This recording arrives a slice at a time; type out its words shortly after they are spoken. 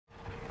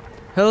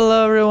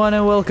Hello everyone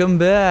and welcome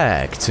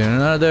back to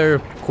another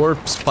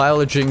corpse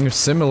piloting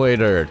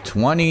simulator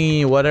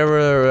 20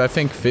 whatever, I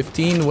think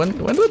 15. When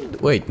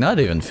did, wait, not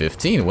even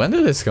 15, when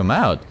did this come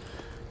out?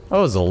 That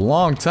was a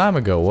long time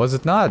ago, was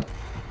it not?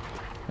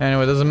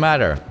 Anyway, doesn't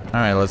matter.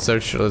 Alright, let's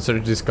search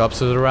these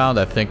corpses around.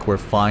 I think we're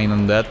fine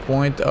on that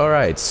point.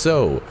 Alright,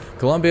 so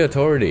Columbia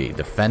Authority,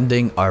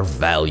 defending our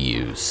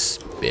values,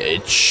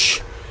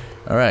 bitch.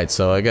 Alright,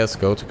 so I guess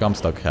go to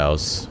COMSTOCK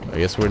house. I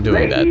guess we're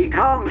doing that. Lady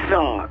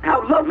COMSTOCK,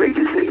 how lovely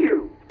to see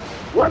you.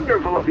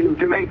 Wonderful of you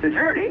to make the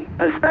journey,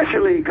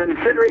 especially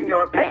considering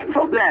your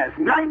painful death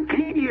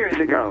 19 years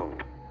ago.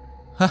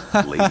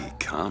 Lady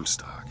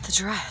COMSTOCK. The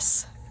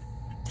dress.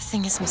 The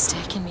thing has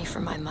mistaken me for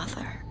my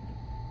mother.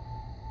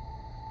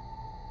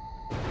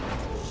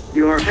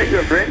 Your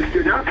fingerprints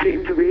do not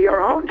seem to be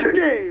your own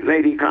today,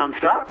 Lady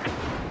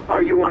COMSTOCK.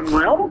 Are you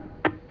unwell?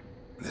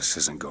 This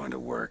isn't going to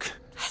work.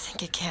 I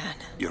think it can.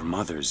 Your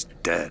mother's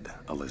dead,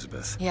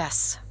 Elizabeth.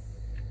 Yes.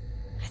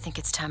 I think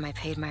it's time I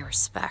paid my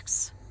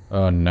respects.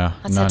 Oh no.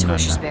 Let's head to where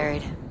she's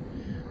buried.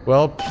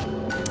 Well,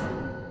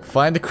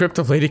 find the crypt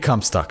of Lady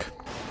COMSTOCK.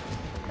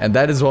 And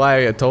that is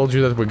why I told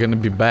you that we're gonna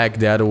be back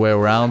the other way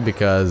around,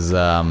 because,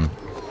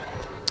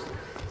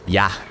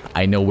 yeah,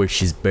 I know where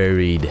she's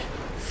buried.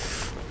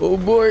 Oh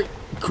boy,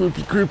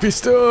 creepy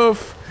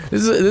stuff.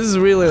 This is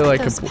really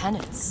like those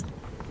pennants.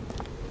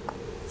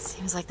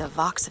 Seems like the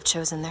Vox have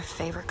chosen their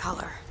favorite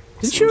color.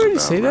 Didn't you already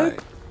say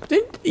that?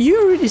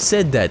 You already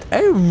said that.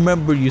 I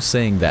remember you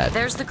saying that.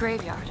 There's the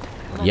graveyard.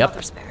 My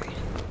mother's buried.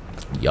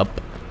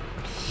 Yup.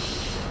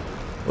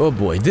 Oh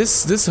boy,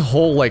 this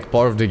whole like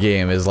part of the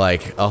game is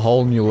like a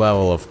whole new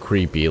level of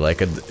creepy. Like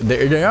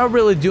they're not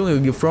really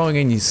throwing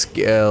any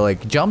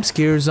like jump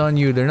scares on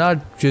you. They're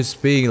not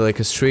just being like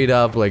a straight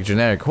up like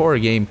generic horror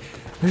game.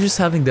 They're just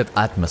having that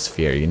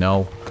atmosphere, you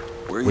know,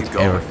 where are with you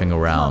going? everything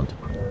around.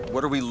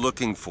 What are we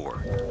looking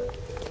for?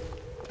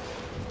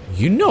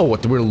 You know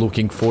what we're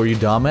looking for, you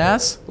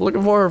dumbass.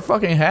 Looking for her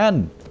fucking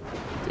hand,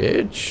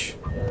 bitch.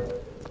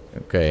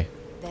 Okay.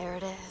 There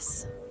it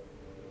is.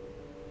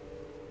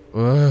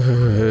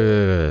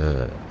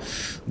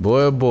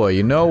 Boy, oh boy,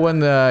 you know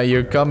when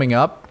you're coming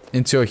up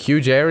into a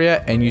huge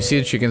area and you see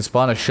that you can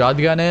spawn a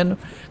shotgun in,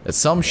 that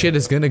some shit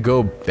is gonna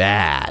go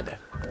bad.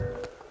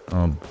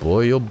 Oh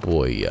boy, oh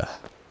boy.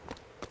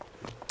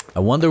 I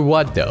wonder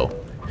what though.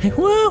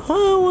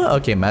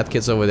 Okay,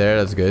 medkit's over there,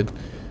 that's good.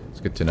 It's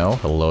good to know.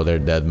 Hello there,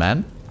 dead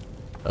man.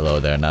 Hello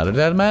there, another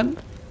dead man.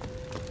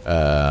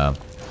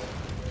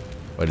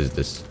 What is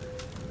this?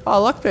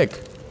 Oh, lockpick.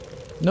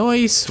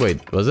 Nice.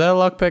 Wait, was that a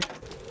lockpick?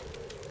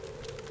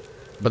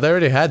 But I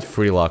already had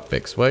 3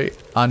 lockpicks. Wait.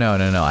 Oh, no.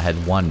 I had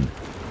 1.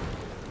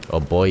 Oh,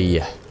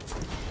 boy.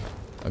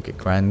 Okay,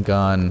 grand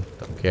gun.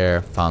 Don't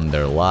care. Found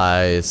their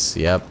lies.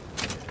 Yep.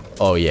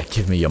 Oh, yeah.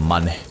 Give me your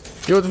money.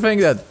 You would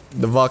think that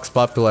the Vox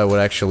Populi would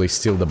actually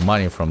steal the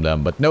money from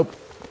them, but nope.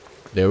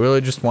 They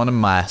really just want to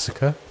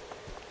massacre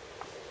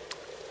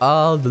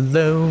all the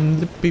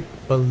lonely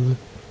people.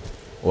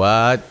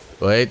 What?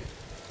 Wait.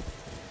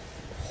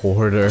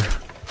 Hoarder.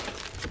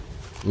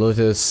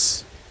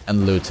 Lutus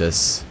and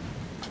Lutus.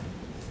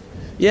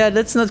 Yeah,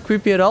 that's not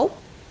creepy at all.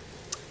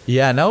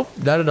 Yeah, no,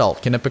 not at all.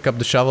 Can I pick up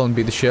the shovel and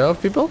beat the shit out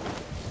of people?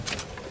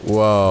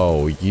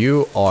 Whoa,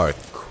 you are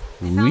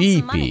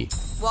creepy.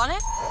 Want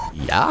it?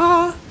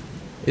 Yeah?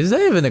 Is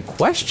that even a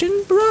question,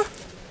 bruh?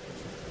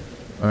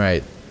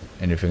 Alright.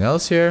 Anything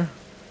else here?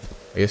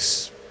 I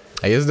guess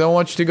don't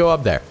want you to go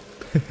up there.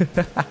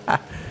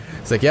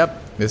 It's like,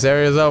 yep, this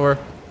area's over.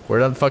 We're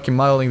done fucking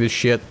modeling this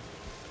shit.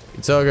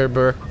 It's over,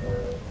 bruh.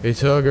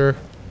 It's over.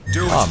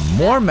 Oh,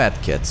 more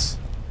medkits.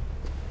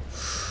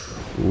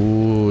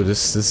 Ooh,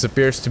 this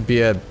appears to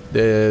be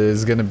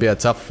is gonna be a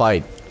tough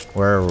fight.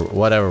 Or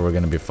whatever we're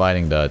gonna be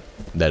fighting that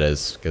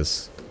is,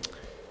 because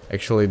I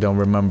actually don't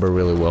remember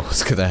really well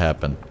what's gonna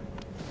happen.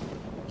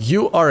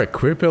 You are a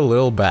creepy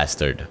little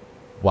bastard.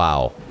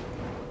 Wow.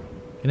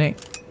 I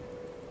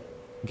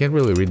can't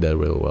really read that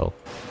really well.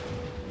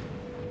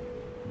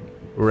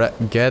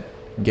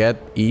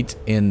 Eat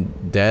in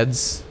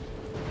deads.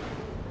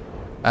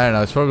 I don't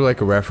know, it's probably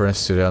like a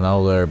reference to an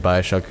older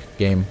Bioshock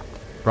game.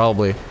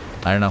 Probably.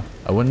 I don't know.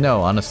 I wouldn't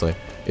know, honestly.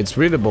 It's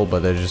readable,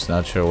 but I'm just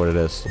not sure what it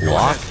is.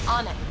 Lock?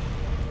 On it.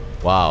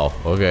 Wow,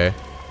 okay.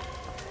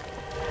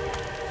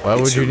 Why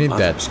would you need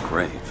that?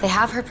 They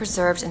have her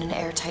preserved in an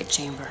airtight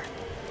chamber.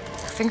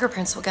 Her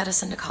fingerprints will get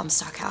us into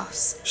COMSTOCK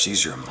house.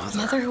 She's your mother. A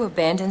mother who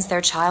abandons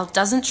their child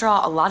doesn't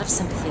draw a lot of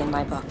sympathy in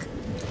my book.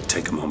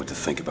 Take a moment to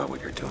think about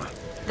what you're doing.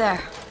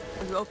 There.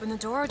 Will you open the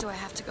door or do I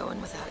have to go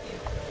in without you?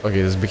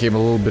 Okay, this became a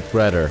little bit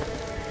redder.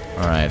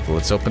 Alright,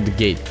 let's open the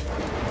gate.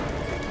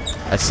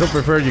 I still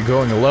prefer you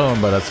going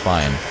alone, but that's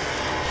fine.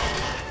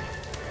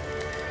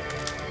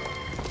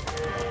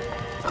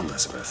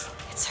 Elizabeth.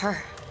 It's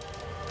her.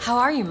 How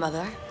are you,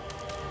 Mother?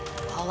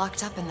 All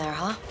locked up in there,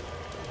 huh?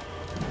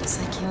 Looks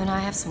like you and I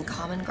have some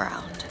common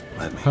ground.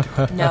 Let me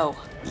do it. No.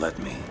 Let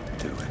me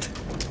do it.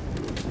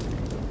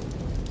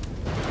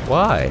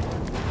 Why?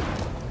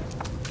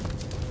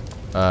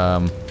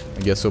 I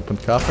guess open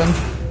coffin.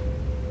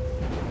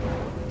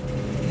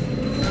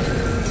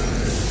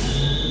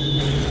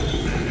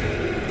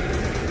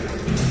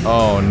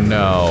 Oh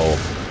no.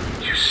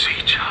 You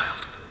see,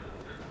 child,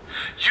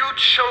 you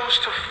chose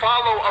to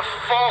follow a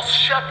false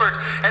shepherd,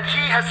 and he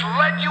has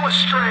led you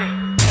astray.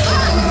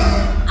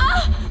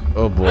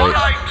 Oh boy. What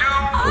I do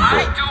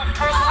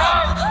for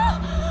love.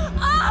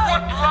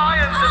 What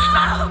lion does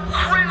not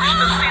cringe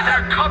to see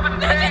their cub in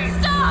pain?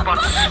 But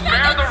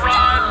spare the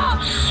rod,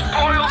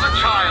 spoil the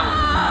child.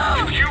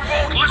 If you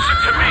won't listen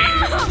to me,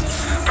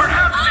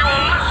 perhaps you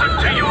will listen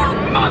to your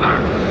mother.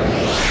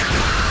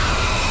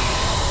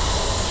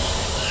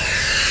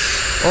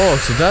 Oh,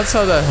 so that's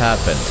how that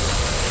happened.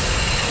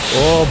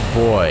 Oh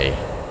boy.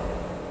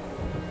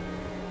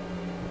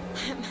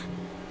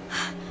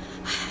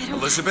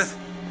 Elizabeth,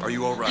 are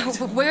you all right?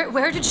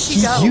 Where did she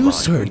He go?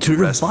 used her to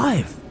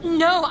revive.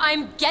 No,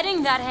 I'm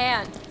getting that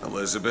hand.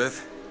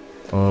 Elizabeth,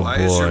 Oh why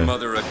is your boy.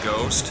 mother a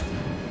ghost?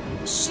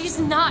 She's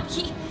not.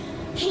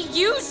 He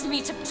used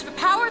me to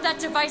power that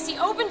device. He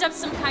opened up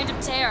some kind of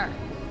tear.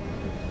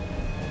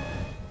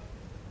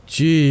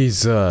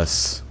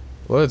 Jesus.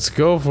 Let's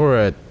go for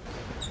it.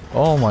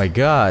 Oh my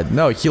god.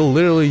 No, he'll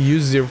literally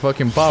use your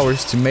fucking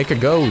powers to make a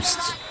ghost.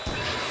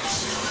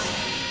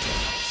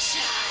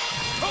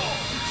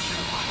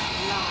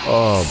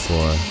 Oh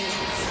boy.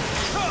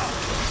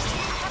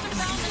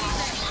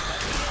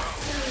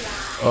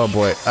 Oh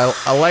boy.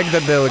 I like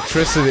that the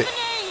electricity.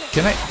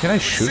 Can I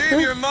shoot Save her?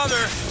 your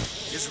mother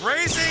is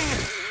raising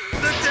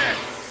the dead.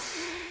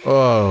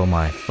 Oh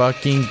my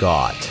fucking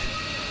god.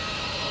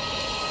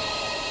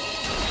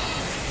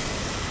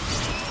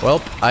 Well,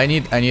 I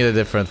need a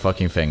different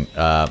fucking thing.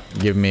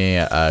 Give me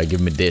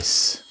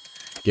this.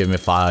 Give me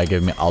fire,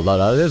 give me all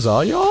that is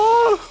all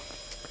yeah.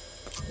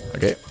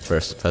 Okay,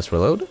 fast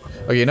reload.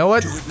 Okay, you know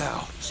what? Do it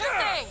now. Sure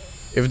thing.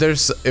 If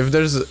there's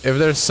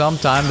some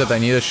time that I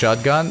need a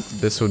shotgun,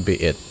 this would be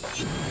it.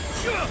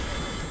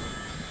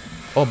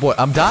 Oh boy,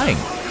 I'm dying.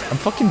 I'm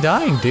fucking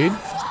dying, dude.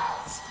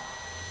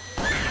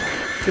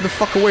 Get the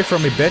fuck away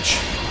from me, bitch.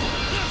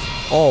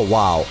 Oh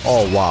wow,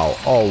 oh wow,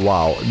 oh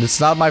wow. It's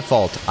not my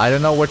fault. I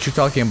don't know what you're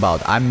talking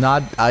about. I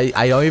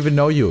don't even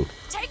know you.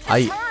 Take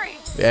this, hurry.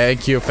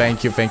 Thank you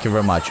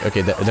very much.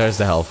 Okay, there's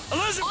the health.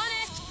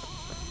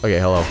 Okay,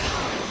 hello.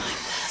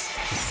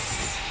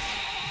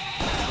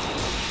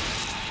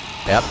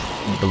 Yep,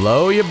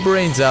 blow your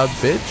brains out,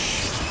 bitch.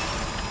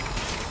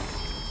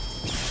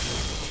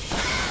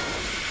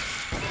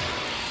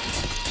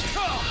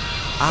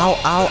 Ow,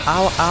 ow,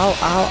 ow, ow,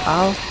 ow,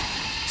 ow.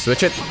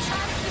 Switch it.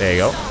 There you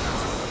go.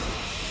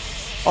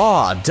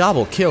 Oh,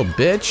 double kill,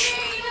 bitch.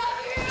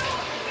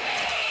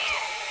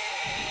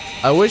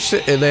 I wish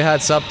they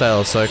had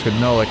subtitles so I could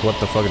know like what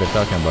the fuck they're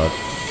talking about.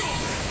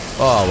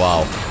 Oh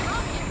wow.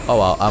 Oh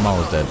wow, I'm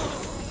almost dead.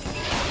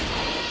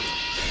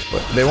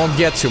 But they won't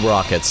get 2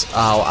 rockets.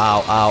 Ow,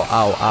 ow, ow,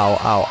 ow, ow,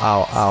 ow,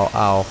 ow, ow,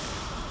 ow.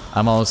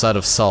 I'm almost out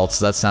of salts.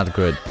 That's not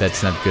good.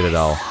 That's not good at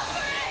all.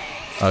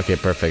 Okay,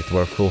 perfect.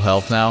 We're full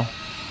health now.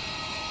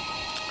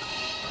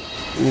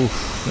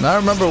 Oof. Now I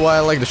remember why I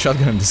like the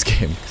shotgun in this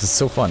game. Because it's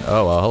so fun.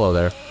 Oh, well, hello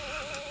there.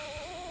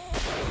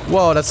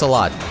 Whoa, that's a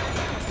lot.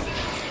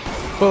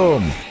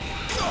 Boom.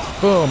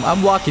 Boom.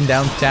 I'm walking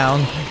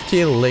downtown,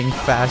 killing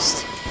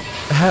fast,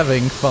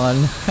 having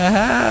fun.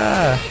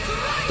 Haha.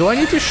 Do I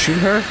need to shoot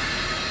her?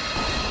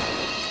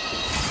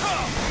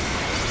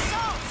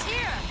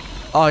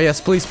 Oh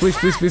yes, please, please,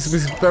 please, please,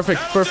 please.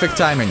 Perfect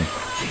timing.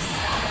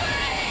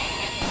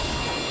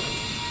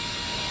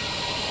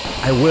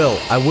 I will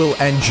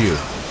end you.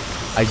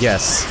 I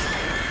guess.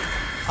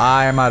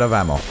 I am out of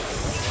ammo.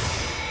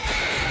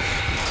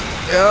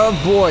 Oh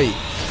boy.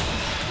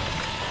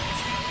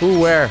 Ooh,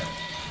 where?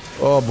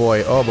 Oh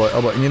boy, oh boy,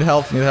 oh boy. Need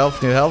health, need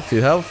health, need health,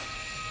 need health.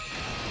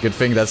 Good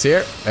thing that's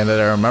here, and that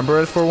I remember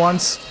it for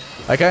once.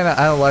 I kinda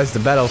analyzed the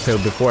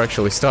battlefield before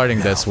actually starting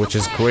this, which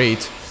is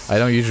great. I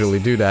don't usually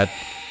do that.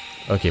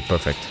 Okay,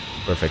 perfect.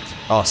 Perfect.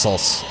 Oh,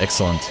 salts.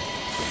 Excellent.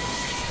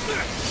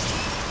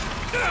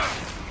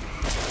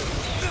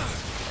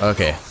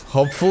 Okay.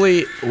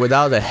 Hopefully,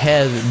 without a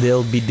head,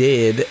 they'll be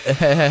dead. do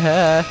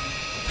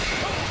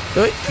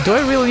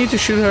I really need to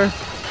shoot her?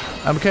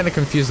 I'm kind of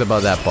confused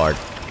about that part.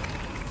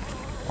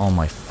 Oh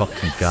my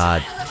fucking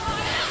god.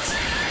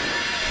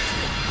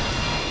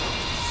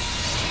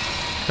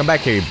 Come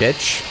back here, you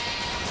bitch.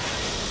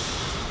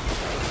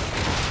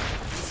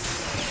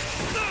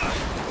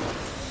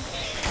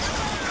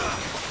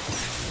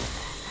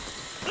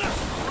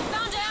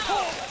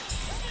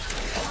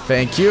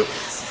 Thank you.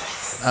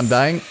 I'm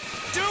dying.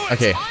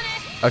 Okay.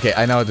 Okay,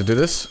 I know how to do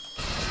this.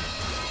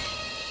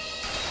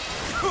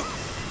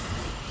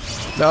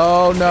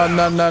 No, no,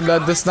 no, no, no.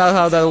 That's not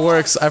how that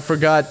works. I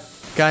forgot.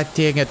 God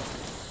dang it.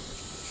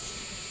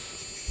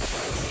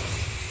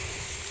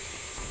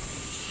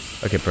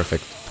 Okay,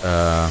 perfect.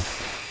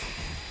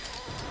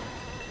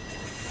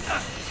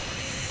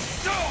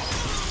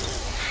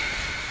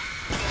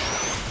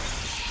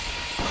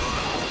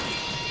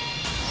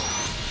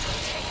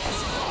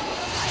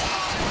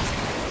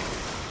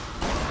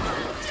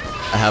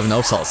 I have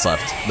no salts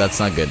left. That's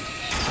not good.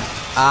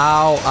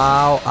 Ow,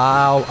 ow,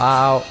 ow,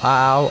 ow,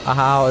 ow,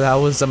 ow. That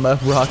was a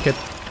rocket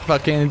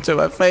fucking into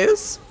my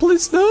face.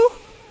 Please no.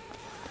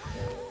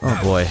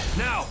 boy.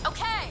 Now.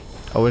 Okay.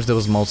 I wish there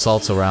was more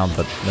salts around,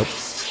 but nope.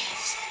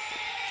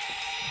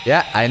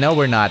 Yeah, I know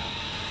we're not.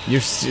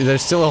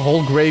 There's still a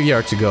whole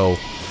graveyard to go.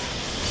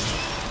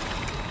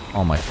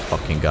 Oh my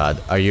fucking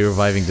god. Are you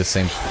reviving the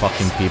same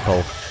fucking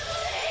people?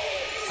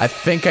 I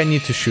think I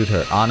need to shoot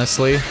her,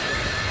 honestly.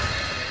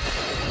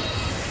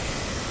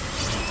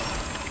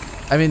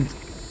 I mean,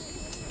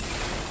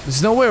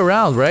 there's no way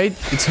around, right?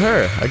 It's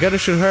her. I gotta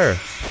shoot her.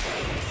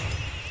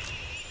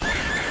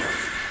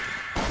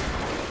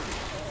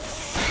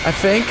 I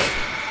think.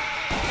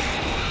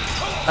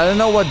 I don't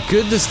know what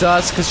good this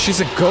does, because she's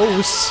a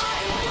ghost.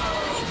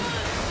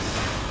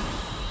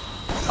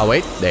 Oh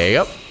wait, there you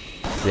go.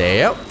 There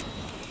you go.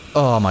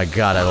 Oh my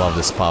god, I love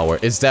this power.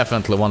 It's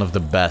definitely one of the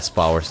best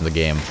powers in the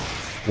game.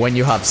 When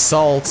you have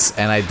salts,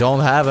 and I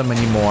don't have them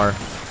anymore.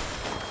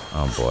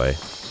 Oh boy.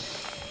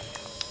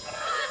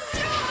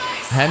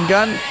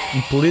 Handgun,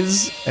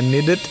 please, I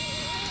need it.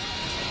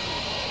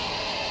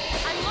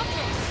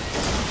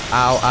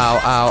 Ow, ow,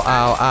 ow,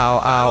 ow, ow,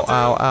 ow,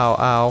 ow, ow,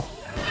 ow.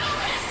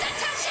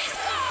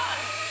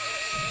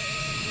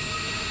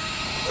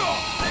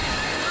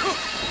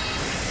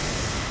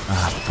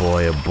 Ah,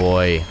 boy, oh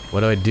boy.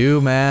 What do I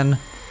do, man?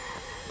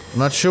 I'm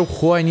not sure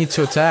who I need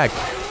to attack.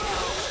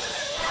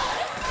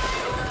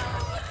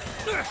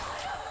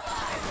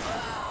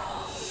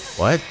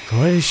 What?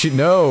 Why did she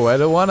know? I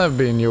don't wanna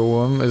be in your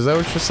womb. Is that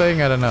what you're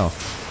saying? I don't know.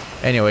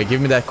 Anyway, give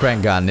me that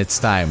crank gun. It's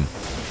time.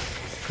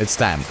 It's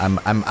time.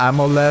 I'm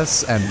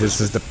ammo-less, and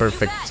this is the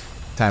perfect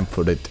time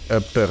for it.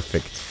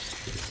 Perfect.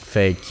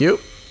 Thank you.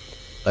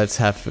 Let's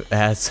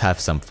have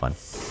some fun.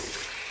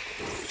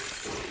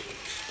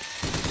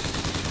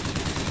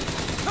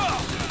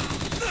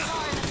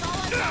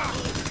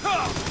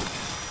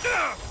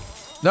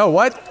 No,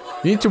 what?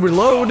 You need to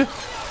reload.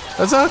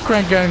 That's how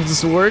crank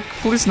guns work.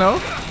 Please no.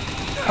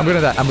 I'm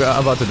gonna die. I'm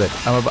about to die.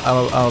 I'm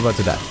about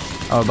to die.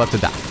 I'm about to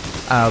die.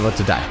 I'm about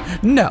to die.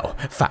 No!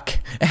 Fuck.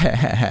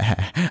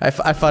 I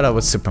thought I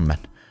was Superman.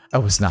 I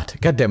was not.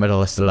 God damn it, I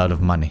lost a lot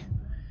of money.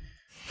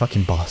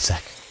 Fucking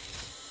ballsack.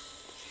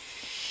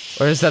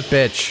 Where's that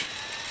bitch?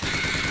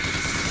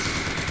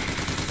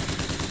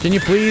 Can you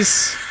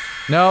please?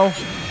 No?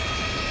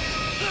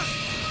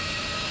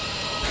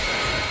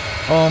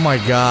 Oh my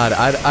god.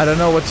 I don't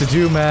know what to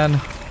do, man.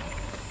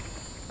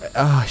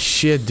 Oh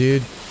shit,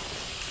 dude.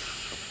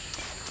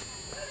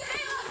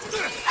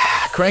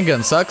 Crank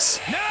gun sucks.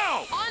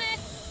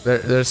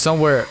 There's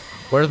somewhere.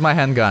 Where's my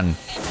handgun?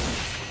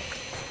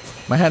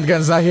 My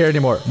handgun's not here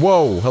anymore.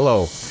 Whoa,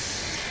 hello.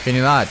 Can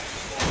you not?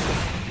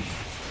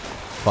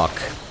 Fuck.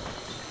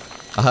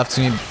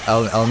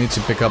 I'll need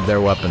to pick up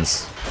their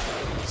weapons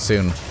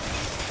soon.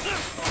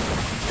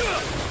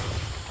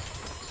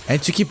 I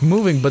need to keep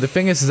moving, but the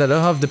thing is I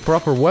don't have the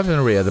proper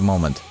weaponry at the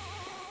moment.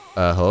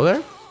 Hello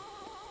there?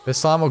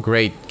 Pistol ammo,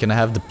 great. Can I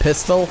have the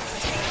pistol?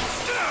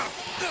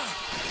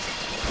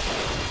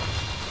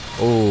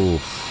 Oh,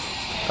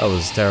 that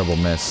was a terrible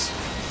miss.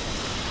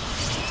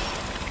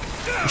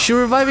 Is she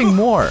reviving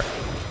more?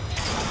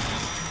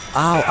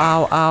 Ow,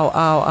 ow, ow,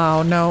 ow,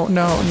 ow. No,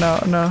 no, no,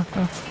 no,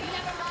 no.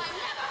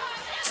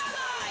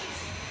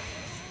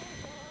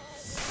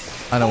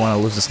 I don't want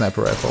to lose the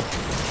sniper rifle.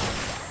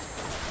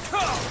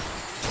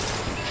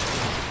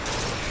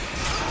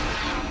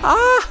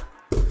 Ah!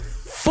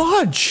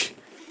 Fudge!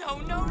 No,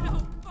 no,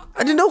 no.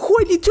 I don't know who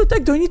I need to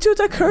attack. Do I need to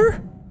attack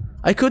her?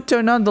 I could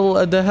turn on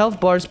the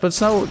health bars, but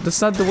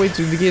that's not the way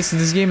to the case.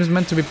 This game is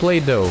meant to be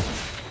played, though.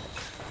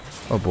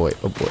 Oh boy,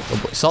 oh boy, oh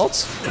boy.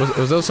 Salts?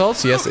 Was those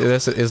salts? Yes,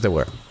 yes, they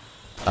were.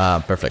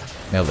 Perfect.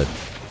 Nailed it.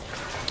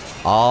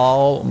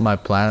 All my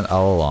plan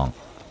all along.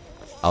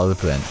 All the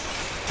plan.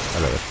 I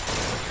love it.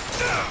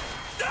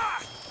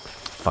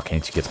 Fuck, I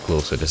need to get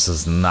closer. This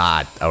is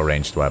not a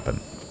ranged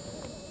weapon.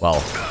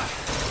 Well,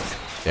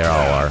 they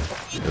all are,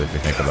 if you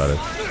think about it.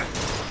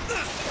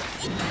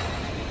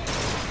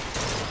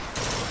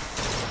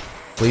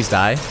 Please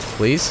die.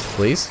 Please,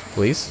 please,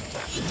 please.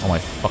 Oh my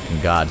fucking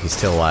god, he's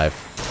still alive.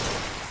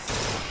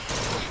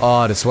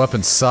 Oh, this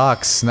weapon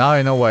sucks. Now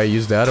I know why I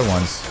used the other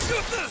ones.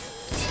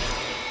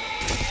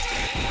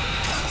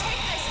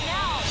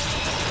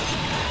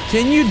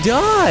 Can you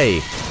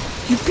die?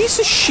 You piece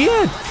of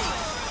shit!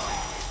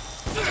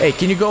 Hey,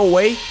 can you go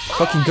away?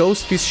 Fucking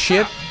ghost piece of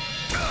shit.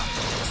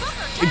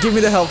 Give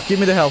me the health, give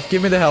me the health,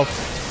 give me the health.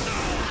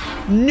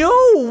 No!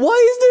 Why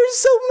is there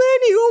so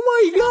many? Oh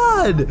my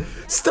god!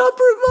 Stop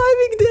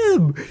reviving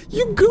them!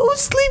 You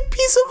ghostly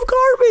piece of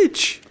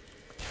garbage!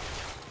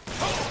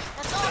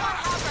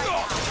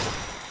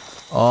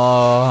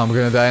 Oh, I'm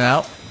gonna die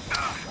now.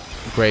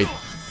 Great.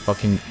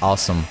 Fucking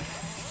awesome.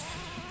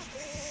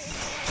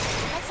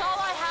 That's all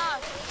I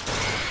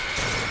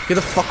have. Get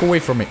the fuck away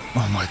from me.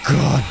 Oh my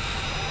god.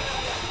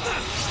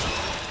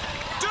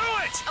 Do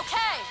it!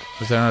 Okay.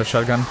 Is there another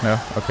shotgun? No?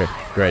 Okay.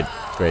 Great.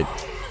 Great.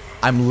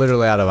 I'm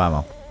literally out of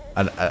ammo.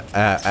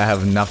 I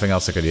have nothing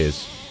else I could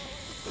use.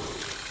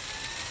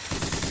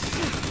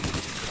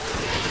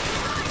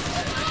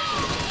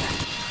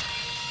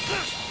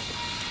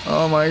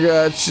 Oh my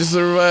god, she's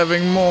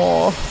surviving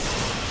more.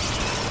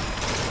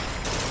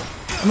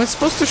 Am I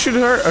supposed to shoot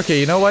her? Okay,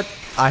 you know what?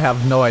 I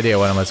have no idea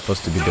what am I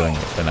supposed to be doing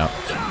right now.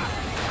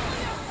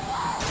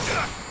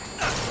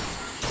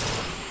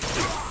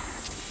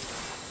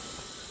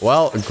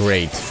 Well,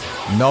 great.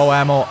 No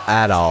ammo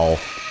at all.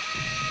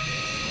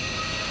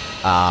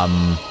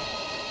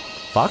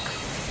 Fuck?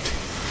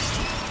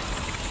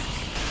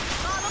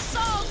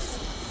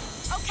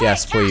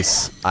 Yes,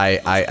 please.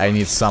 I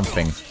need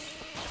something.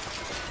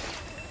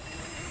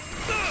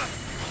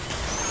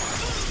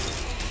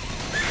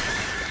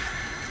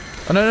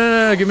 Oh,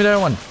 no, give me that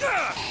one.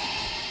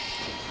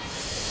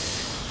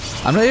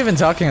 I'm not even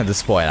talking at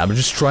this point. I'm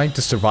just trying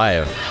to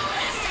survive.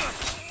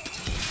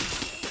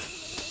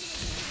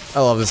 I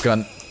love this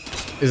gun.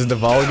 Is it the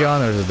volley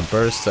gun or is it the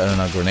burst? I don't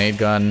know, grenade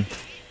gun.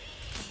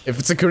 If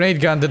it's a grenade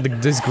gun,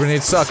 then this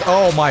grenade suck.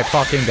 Oh my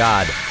fucking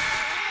god.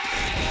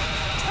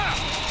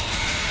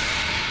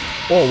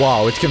 Oh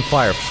wow, it can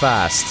fire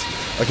fast.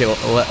 Okay,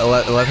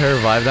 let her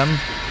revive them.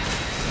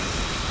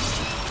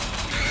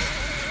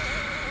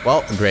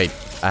 Well, great.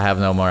 I have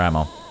no more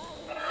ammo.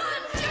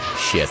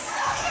 Shit.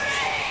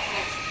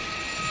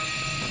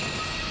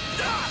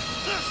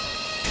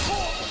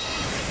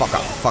 Fuck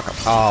up, fuck up.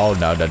 Oh,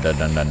 no.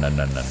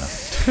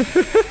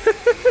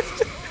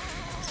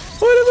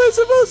 What am I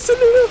supposed to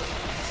do?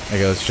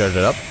 Okay, let's charge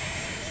it up.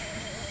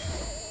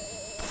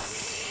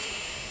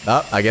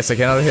 Oh, I guess I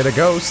cannot hit a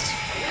ghost.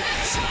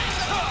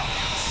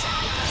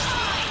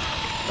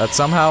 That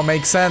somehow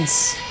makes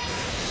sense.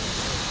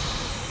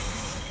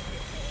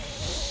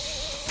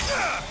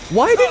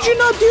 Why did you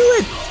not do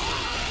it?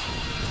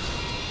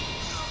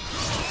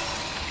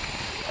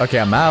 Okay,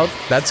 I'm out.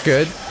 That's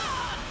good.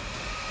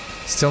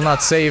 Still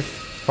not safe.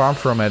 Far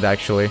from it,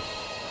 actually.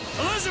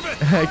 Elizabeth!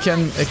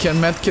 Can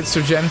medkits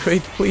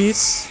regenerate,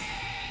 please?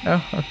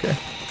 Oh, okay.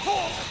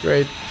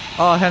 Great.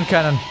 Oh, hand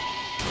cannon.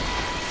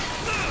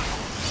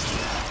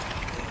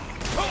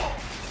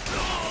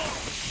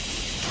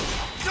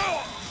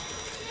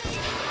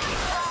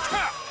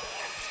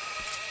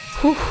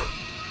 Whew.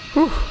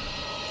 Whew.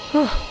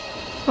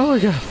 Oh my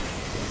god.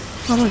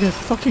 Oh my god,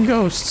 fucking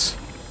ghosts.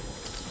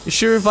 Is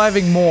she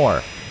reviving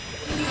more?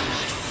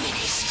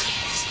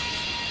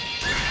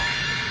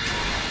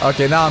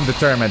 Okay, now I'm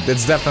determined.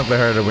 It's definitely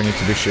her that we need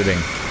to be shooting.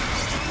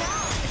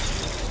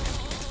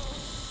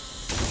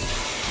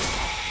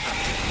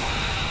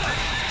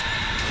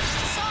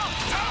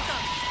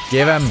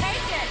 Give him.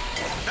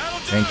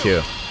 Thank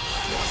you.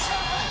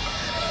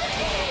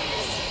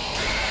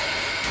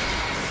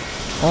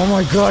 Oh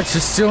my god,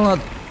 she's still not...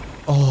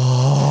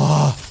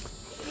 Oh.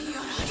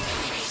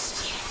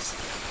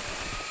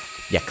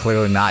 Yeah,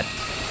 clearly not.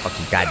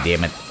 Fucking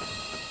goddamn it.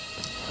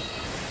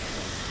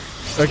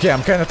 Okay,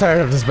 I'm kind of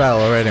tired of this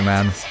battle already,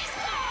 man.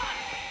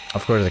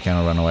 Of course I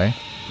cannot run away.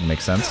 It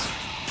makes sense.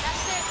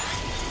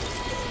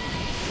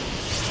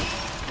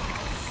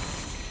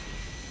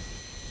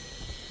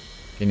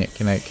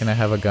 Can I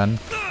have a gun?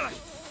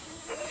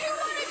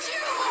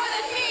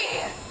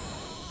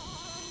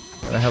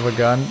 Can I have a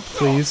gun,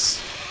 please?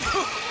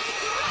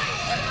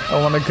 I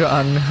want a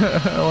gun.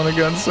 I want a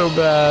gun so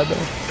bad.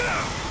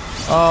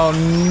 Oh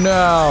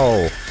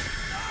no!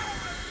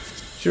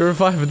 She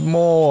revived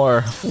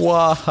more.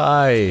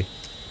 Why?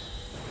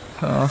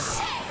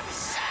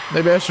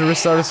 Maybe I should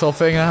restart this whole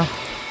thing now.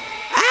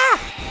 Ah!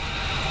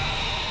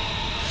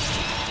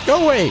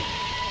 Go away!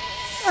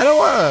 I don't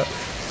wanna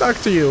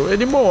talk to you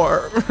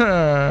anymore.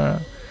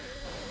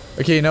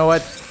 Okay, you know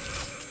what?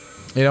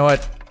 You know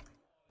what?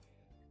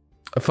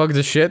 Fuck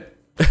this shit.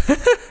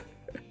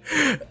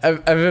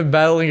 I've been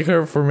battling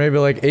her for maybe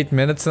like 8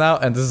 minutes now,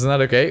 and this is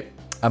not okay.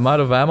 I'm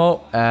out of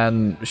ammo,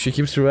 and she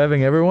keeps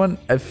reviving everyone.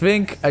 I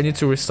think I need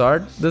to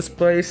restart this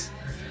place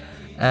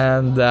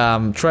and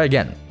try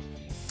again.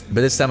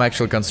 But this time I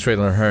actually concentrate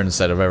on her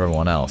instead of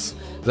everyone else.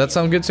 Does that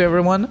sound good to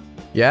everyone?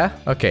 Yeah?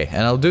 Okay,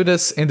 and I'll do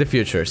this in the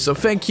future. So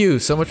thank you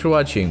so much for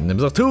watching. I'm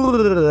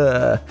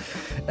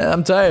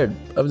tired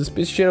of this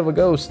piece of shit of a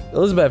ghost.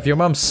 Elizabeth, your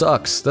mom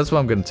sucks. That's what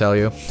I'm gonna tell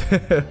you.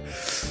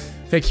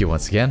 Thank you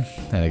once again,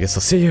 and I guess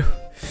I'll see you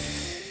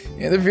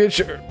in the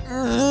future.